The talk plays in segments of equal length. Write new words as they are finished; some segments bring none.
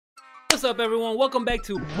What's up, everyone? Welcome back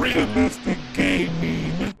to Realistic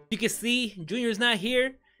Gaming. You can see Junior's not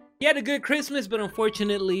here. He had a good Christmas, but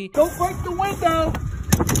unfortunately, don't break the window.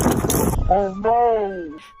 Oh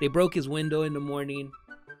no! They broke his window in the morning,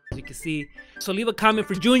 as you can see. So leave a comment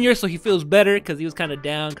for Junior so he feels better, because he was kind of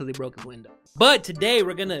down because they broke his window. But today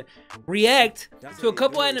we're gonna react to a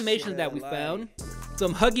couple animations that we found.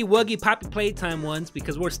 Some Huggy Wuggy Poppy Playtime ones,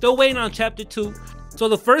 because we're still waiting on chapter 2. So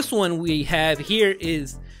the first one we have here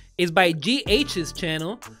is by GH's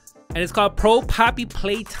channel, and it's called Pro Poppy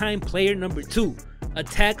Playtime Player Number 2,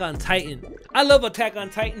 Attack on Titan. I love Attack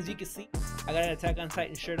on Titans. You can see I got an Attack on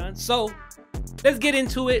Titan shirt on. So let's get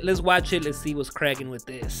into it. Let's watch it. Let's see what's cracking with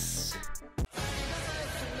this.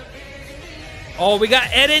 Oh, we got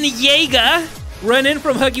Eren Yeager running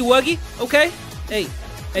from Huggy Wuggy. Okay. Hey.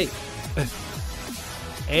 Hey,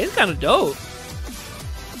 it's kind of dope.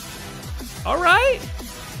 All right.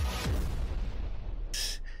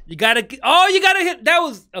 You gotta hit. That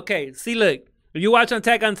was okay. See, look, if you watch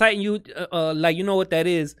Attack on Titan, you you know what that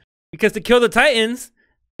is, because to kill the Titans,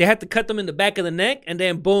 they have to cut them in the back of the neck, and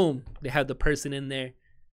then boom, they have the person in there.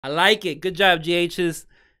 I like it. Good job, GH's.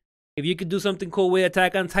 If you could do something cool with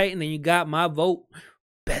Attack on Titan, then you got my vote.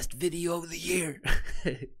 Best video of the year.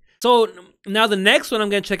 So now the next one I'm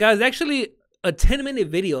gonna check out is actually a 10-minute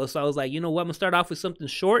video. So I was like, you know what, I'm gonna start off with something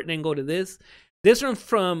short and then go to this.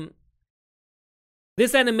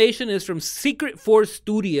 This animation is from Secret Force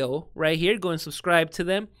Studio right here. Go and subscribe to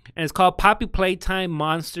them. And it's called Poppy Playtime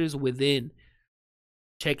Monsters Within.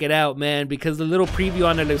 Check it out, man, because the little preview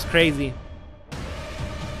on it looks crazy.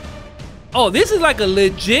 Oh, this is like a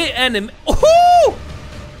legit anime. Oh!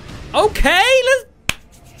 Okay,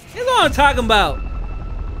 that's what I'm talking about.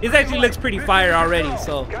 This actually looks pretty fire already,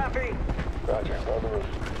 so.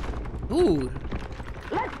 Ooh.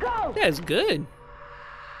 Let's go. That's good.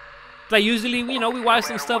 Like usually, you know, we watch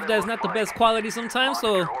some stuff that's not the best quality sometimes,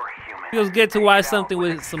 so it feels good to watch something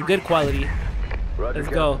with some good quality. Let's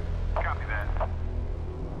go.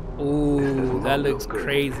 Ooh, that looks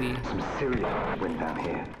crazy.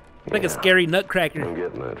 Like a scary nutcracker. I'm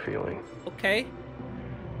getting that feeling. Okay.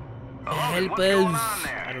 Help us.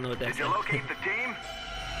 I don't know what that's like.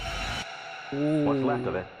 What's left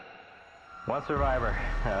of it? One survivor.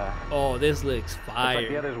 Oh, this looks fire. Like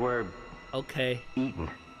the others were okay. Eaten.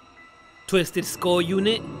 Twisted Skull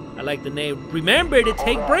Unit. I like the name. Remember to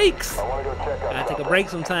take breaks. Gotta take a break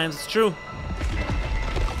sometimes. It's true.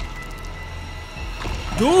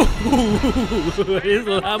 Dude, it's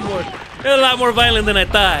a lot more violent than I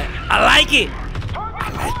thought. I like it.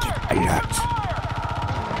 I like it a lot.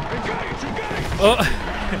 Oh,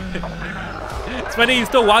 it's funny. He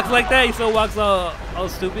still walks like that. He still walks all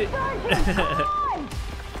stupid.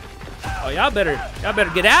 Oh, y'all better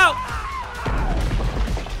get out.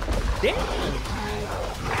 Damn.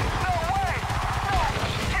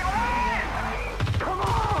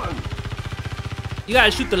 You gotta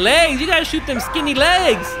shoot the legs. You gotta shoot them skinny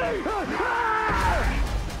legs.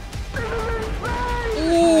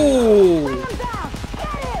 Ooh.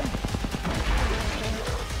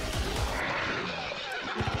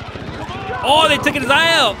 Oh, they took his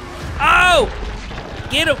eye out. Oh!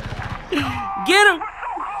 Get him. Get him.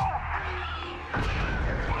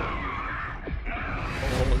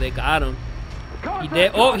 Oh, they got him. He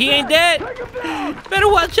dead. Oh, he ain't dead. Better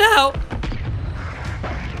watch out.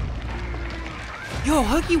 Yo,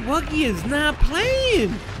 Huggy Wuggy is not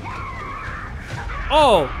playing.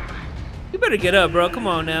 Oh, you better get up, bro. Come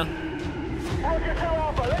on now.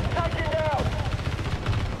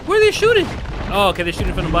 Where are they shooting? Oh, okay, they're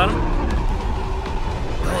shooting from the bottom.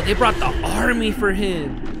 Oh, they brought the army for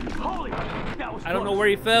him. I don't know where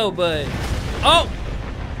he fell, but oh,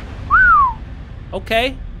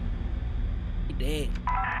 okay. He dead.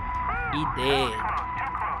 He dead.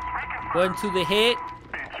 One to the head,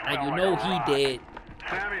 and you know he dead.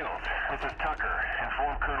 Samuels, this is Tucker.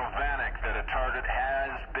 Inform Colonel Vanek that a target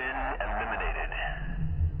has been eliminated.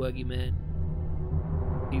 Wuggy, man.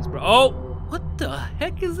 He's bro. Oh, what the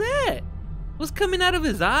heck is that? What's coming out of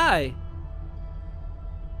his eye?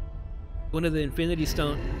 One of the Infinity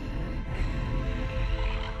Stone.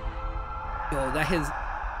 Yo,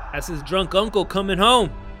 that's his drunk uncle coming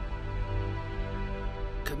home.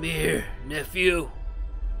 Come here, nephew.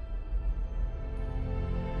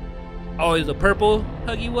 Oh, it's a purple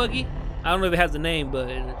Huggy Wuggy? I don't know if it has the name, but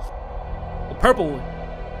it's a purple one.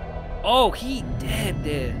 Oh, he dead.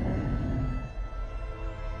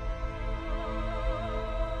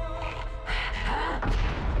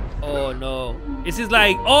 Oh no. This is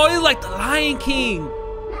like, oh, it's like the Lion King.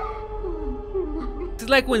 It's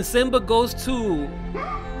like when Simba goes to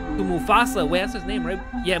Mufasa. Wait, that's his name, right?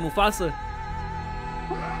 Yeah, Mufasa.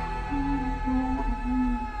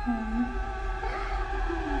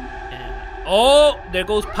 Oh, there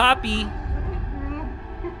goes Poppy.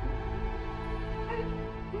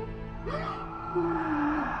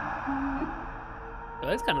 Oh,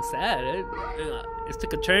 that's kind of sad. It's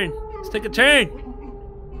took a turn. It's took a turn.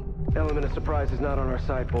 Element of surprise is not on our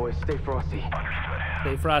side, boys. Stay frosty.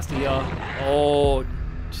 Stay frosty, y'all. Oh.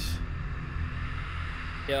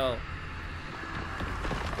 Yo.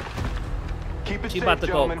 Keep it She safe, about to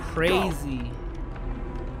go gentlemen. crazy.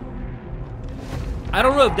 I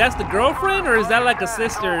don't know if that's the girlfriend or is that like a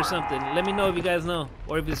sister or something. Let me know if you guys know.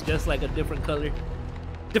 Or if it's just like a different color.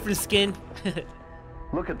 Different skin.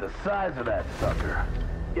 Look at the size of that sucker.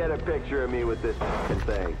 Get a picture of me with this fucking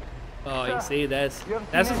thing. Oh, you see, that's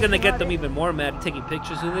what's gonna get them even more mad, taking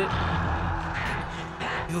pictures with it.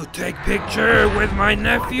 You take picture with my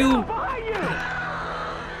nephew. Oh,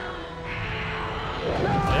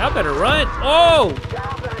 y'all better run. Oh!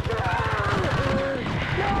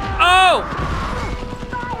 Oh!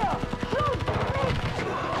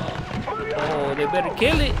 Oh, they better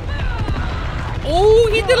kill it. Oh,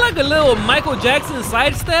 he did like a little Michael Jackson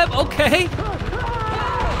sidestep. Okay.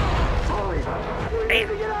 Hey.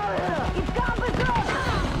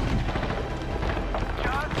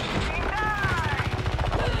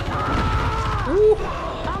 Ooh.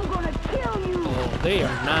 I'm gonna kill you. Oh, they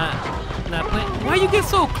are not playing. Why you get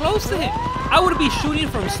so close to him? I would be shooting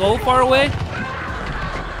from so far away.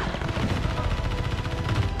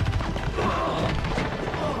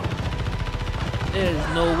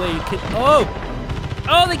 There's no way you could. Oh!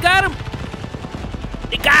 Oh, they got him!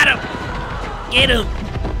 They got him! Get him!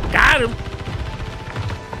 Got him!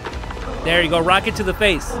 There you go, rocket to the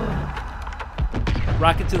face.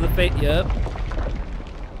 Rocket to the face, yep.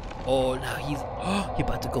 Oh, now he's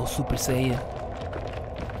about to go Super Saiyan.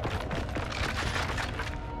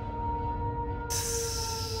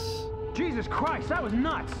 Jesus Christ, that was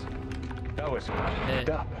nuts. That was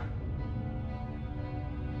Yeah. up.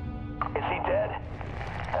 Is he dead?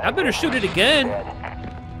 I better shoot it again.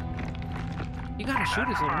 You gotta shoot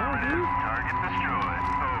it some more, dude. Target destroyed.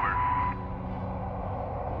 Over.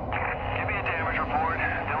 Give me a damage report.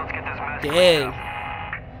 Then let's get this mess. Dead.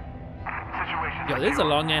 Situation. Yo, this is a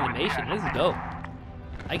long animation. This is dope.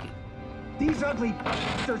 I like it. These ugly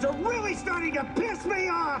bastards are really starting to piss me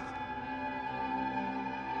off!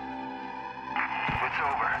 It's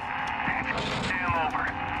over. It's damn over.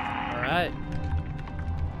 Alright.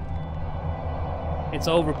 It's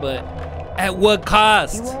over, but at what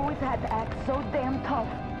cost? You always had to act so damn tough.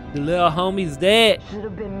 The little homie's dead. Should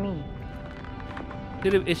have been me.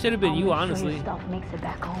 It should have been I'll you, make sure honestly. your stuff makes it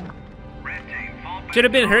back home. Should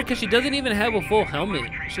have been her because she doesn't even have a full helmet.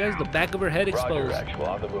 She has the back of her head Roger, exposed. actual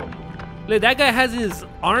on the move. Look, that guy has his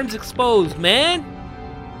arms exposed, man.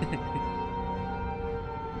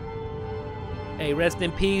 Hey, rest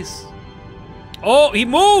in peace. Oh, he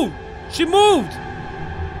moved. She moved.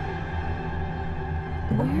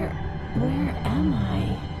 Where am I?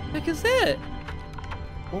 Heck is that?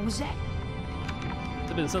 What was that? Must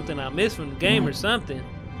have been something I missed from the game or something.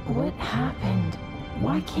 What happened?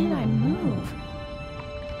 Why can't I move?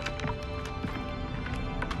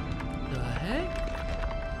 The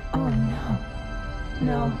heck? Oh no.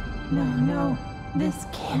 No, no, no. This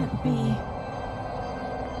can't be.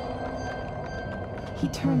 He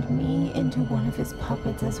turned me into one of his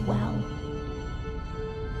puppets as well.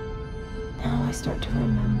 Now I start to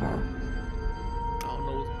remember I don't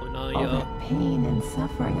know what's going on, all y'all. that pain and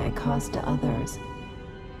suffering I caused to others.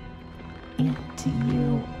 And to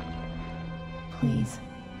you. Please,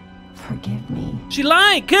 forgive me. She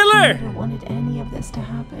lying. Kill I her. never wanted any of this to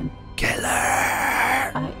happen. Kill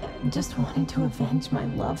her. I just wanted to avenge my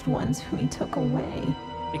loved ones who he took away.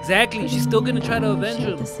 Exactly. She's still gonna try to I avenge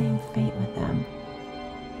shared him. the same fate with them.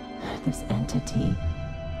 This entity.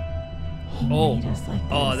 He Oh. made us like this.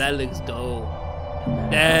 Oh, that looks dope. No matter how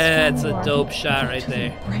That's strong you a are, dope it shot right eventually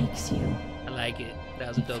there. breaks you. I like it. That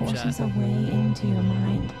was a It dope forces shot. a way into your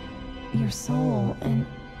mind, your soul, and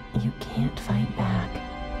you can't fight back.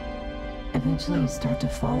 Eventually you start to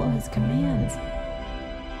follow his commands.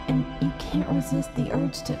 And you can't resist the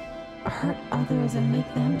urge to hurt others and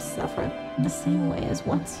make them suffer the same way as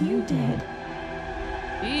once you did.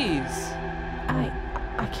 Jeez.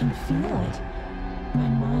 I can feel it. My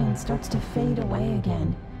mind starts to fade away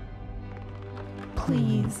again.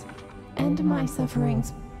 Please, end my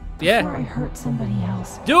sufferings Yeah. before I hurt somebody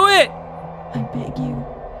else. Do it. I beg you,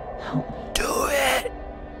 help me. Do it.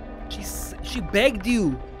 She begged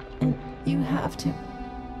you. And you have to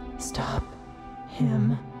stop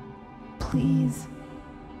him. Please.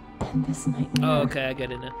 End this nightmare. Oh, okay, I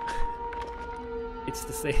get it now. It's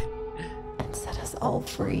the same. And set us all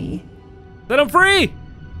free. Let him free.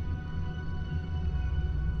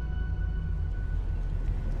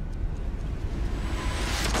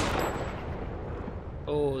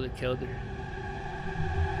 have killed her.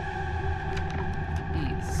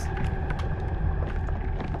 Jeez.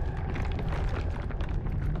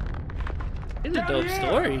 It's a dope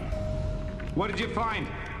story. What did you find?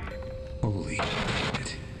 Holy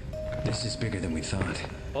shit. This is bigger than we thought.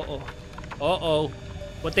 Uh-oh. Uh-oh.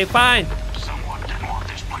 What they find? Someone didn't want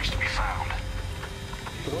this place to be found.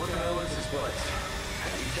 What the hell is this place?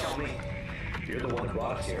 You tell me. You're the one who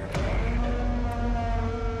brought us here.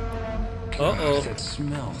 Uh-oh. That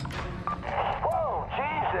smell. Whoa,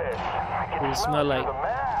 Jesus! I What can does it smell like? the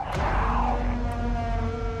map.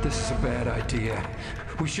 This is a bad idea.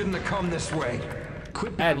 We shouldn't have come this way.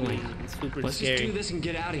 Quit Badly. babbling. It's super Let's scary. just do this and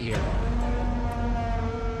get out of here.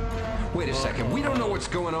 Wait a second. We don't know what's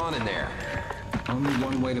going on in there. Only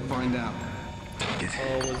one way to find out.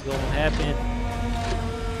 Oh, what's gonna happen?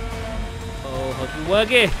 Oh, Huggy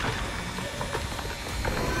Wuggy.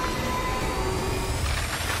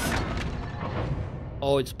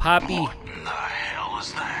 Oh, it's Poppy. What in the hell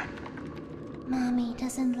is that? Mommy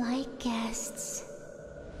doesn't like guests.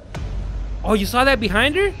 Oh, you saw that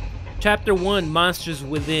behind her? Chapter 1, Monsters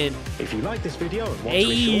Within. If you like this video and want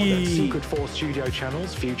to ensure that Secret Force Studio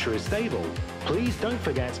Channel's future is stable, please don't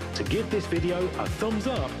forget to give this video a thumbs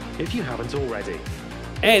up if you haven't already.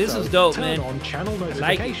 Hey, this Also, is dope, turn man. on channel like it.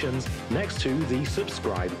 notifications next to the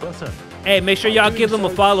subscribe button. Hey, make sure By y'all doing give them a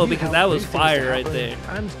so, follow you because help that was new things to fire right happen, there.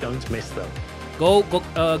 And don't miss them. Go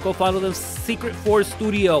follow them, Secret Force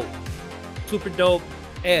Studio. Super dope.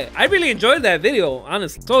 Hey, I really enjoyed that video,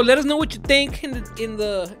 honestly. So let us know what you think in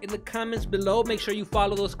the comments below. Make sure you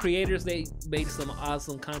follow those creators. They made some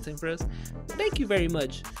awesome content for us. Thank you very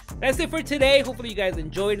much. That's it for today. Hopefully you guys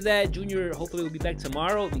enjoyed that. Junior hopefully will be back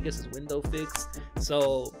tomorrow if he gets his window fixed.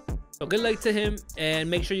 So good luck to him, and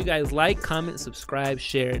make sure you guys like, comment, subscribe,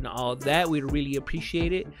 share, and all that. We'd really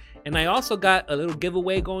appreciate it. And I also got a little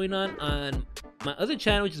giveaway going on my other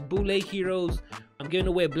channel, which is Bootleg Heroes. I'm giving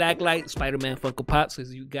away Blacklight Spider-Man Funko Pop, so if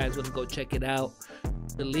you guys want to go check it out,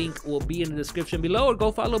 the link will be in the description below, or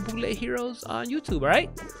go follow Bootleg Heroes on YouTube, all right?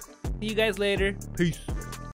 See you guys later. Peace.